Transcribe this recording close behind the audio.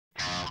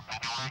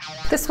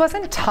This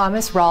wasn't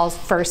Thomas Rawls'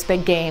 first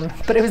big game,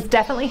 but it was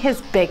definitely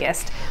his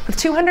biggest, with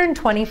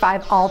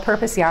 225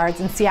 all-purpose yards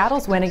in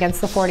Seattle's win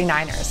against the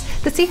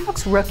 49ers. The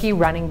Seahawks rookie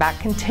running back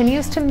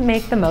continues to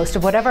make the most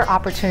of whatever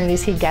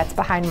opportunities he gets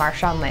behind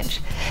Marshawn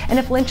Lynch. And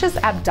if Lynch's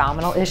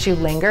abdominal issue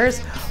lingers,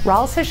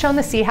 Rawls has shown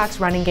the Seahawks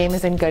running game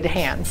is in good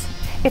hands.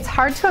 It's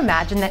hard to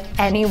imagine that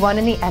anyone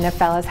in the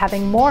NFL is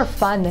having more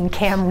fun than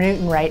Cam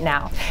Newton right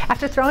now.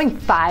 After throwing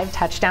 5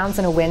 touchdowns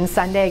in a win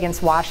Sunday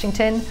against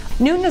Washington,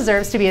 Newton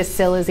deserves to be as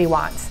silly as he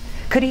wants.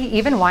 Could he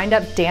even wind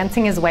up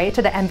dancing his way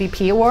to the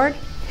MVP award?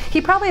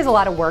 He probably has a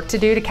lot of work to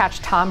do to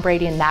catch Tom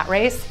Brady in that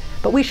race,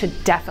 but we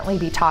should definitely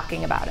be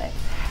talking about it.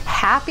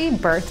 Happy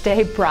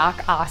birthday, Brock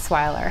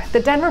Osweiler.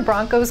 The Denver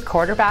Broncos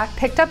quarterback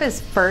picked up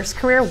his first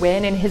career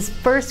win in his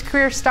first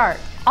career start,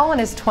 all on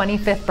his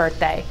 25th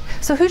birthday.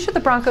 So who should the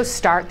Broncos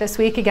start this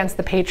week against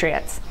the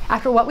Patriots?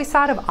 After what we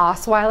saw of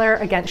Osweiler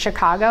against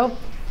Chicago,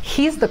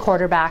 he's the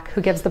quarterback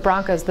who gives the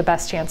Broncos the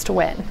best chance to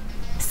win.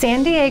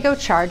 San Diego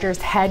Chargers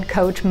head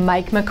coach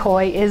Mike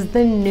McCoy is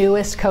the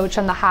newest coach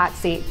on the hot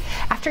seat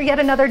after yet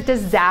another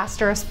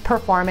disastrous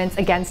performance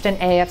against an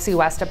AFC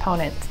West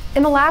opponent.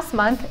 In the last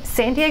month,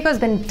 San Diego's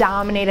been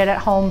dominated at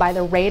home by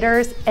the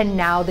Raiders and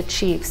now the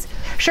Chiefs.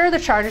 Sure, the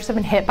Chargers have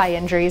been hit by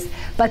injuries,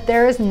 but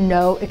there is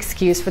no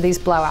excuse for these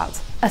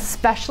blowouts,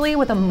 especially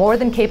with a more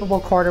than capable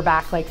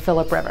quarterback like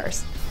Phillip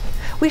Rivers.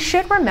 We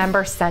should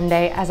remember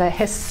Sunday as a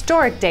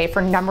historic day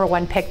for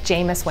 #1 pick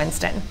Jameis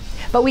Winston.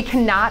 But we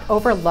cannot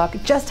overlook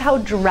just how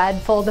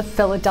dreadful the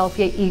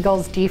Philadelphia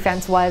Eagles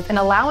defense was in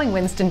allowing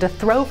Winston to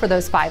throw for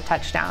those 5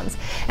 touchdowns,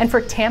 and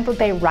for Tampa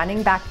Bay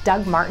running back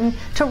Doug Martin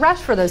to rush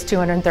for those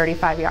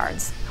 235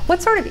 yards.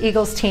 What sort of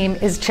Eagles team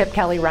is Chip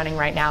Kelly running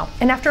right now?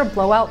 And after a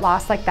blowout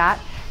loss like that,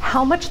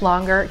 how much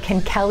longer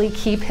can Kelly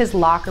keep his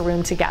locker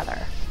room together?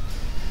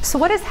 So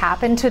what has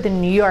happened to the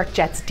New York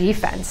Jets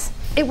defense?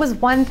 It was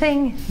one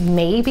thing,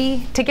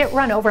 maybe, to get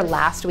run over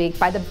last week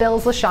by the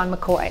Bills' LaShawn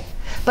McCoy,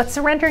 but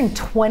surrendering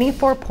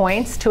 24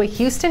 points to a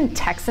Houston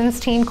Texans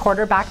team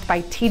quarterbacked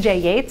by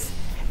TJ Yates,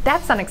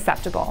 that's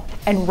unacceptable.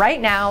 And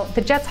right now, the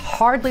Jets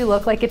hardly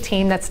look like a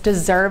team that's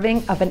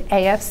deserving of an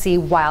AFC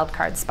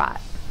wildcard spot.